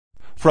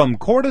From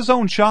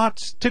cortisone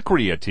shots to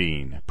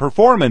creatine,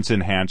 performance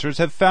enhancers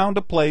have found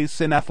a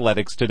place in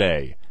athletics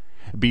today.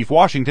 Beef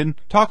Washington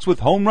talks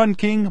with home run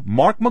king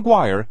Mark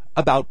McGwire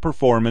about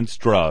performance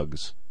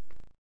drugs.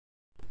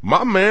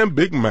 My man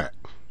Big Mac,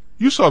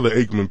 you saw the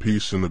Aikman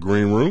piece in the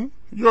green room.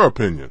 Your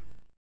opinion?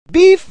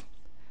 Beef,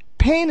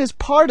 pain is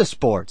part of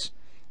sports.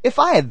 If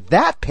I had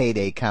that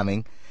payday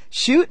coming,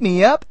 shoot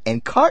me up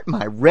and cart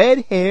my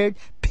red-haired,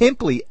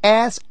 pimply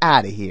ass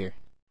out of here.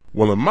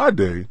 Well, in my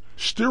day,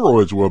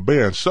 steroids were a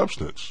banned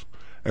substance,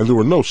 and there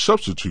were no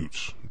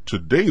substitutes.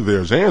 Today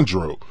there's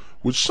andro,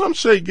 which some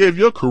say gave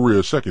your career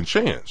a second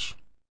chance.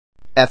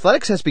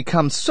 Athletics has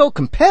become so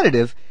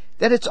competitive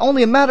that it's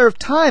only a matter of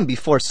time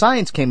before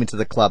science came into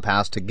the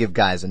clubhouse to give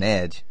guys an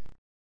edge.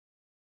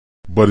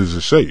 But is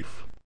it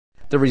safe?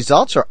 The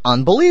results are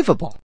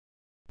unbelievable.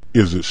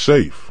 Is it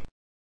safe?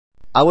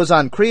 I was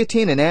on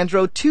creatine and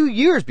andro 2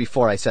 years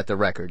before I set the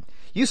record.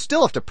 You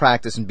still have to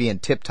practice and be in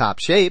tip-top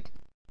shape.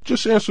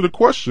 Just answer the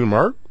question,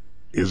 Mark.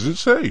 Is it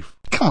safe?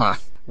 Come on.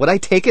 Would I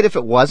take it if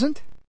it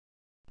wasn't?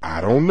 I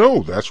don't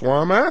know. That's why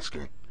I'm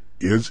asking.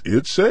 Is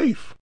it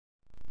safe?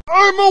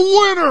 I'm a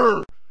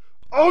winner!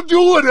 I'll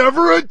do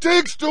whatever it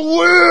takes to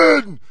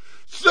win!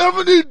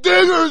 70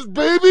 dingers,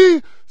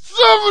 baby!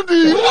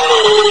 70!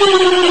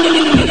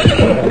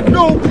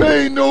 No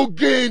pain, no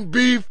gain,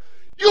 Beef!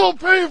 You'll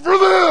pay for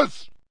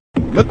this!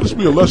 Let this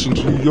be a lesson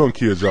to you young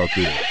kids out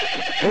there.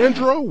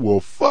 Andro will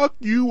fuck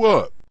you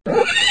up.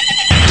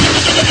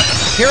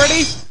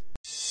 Security,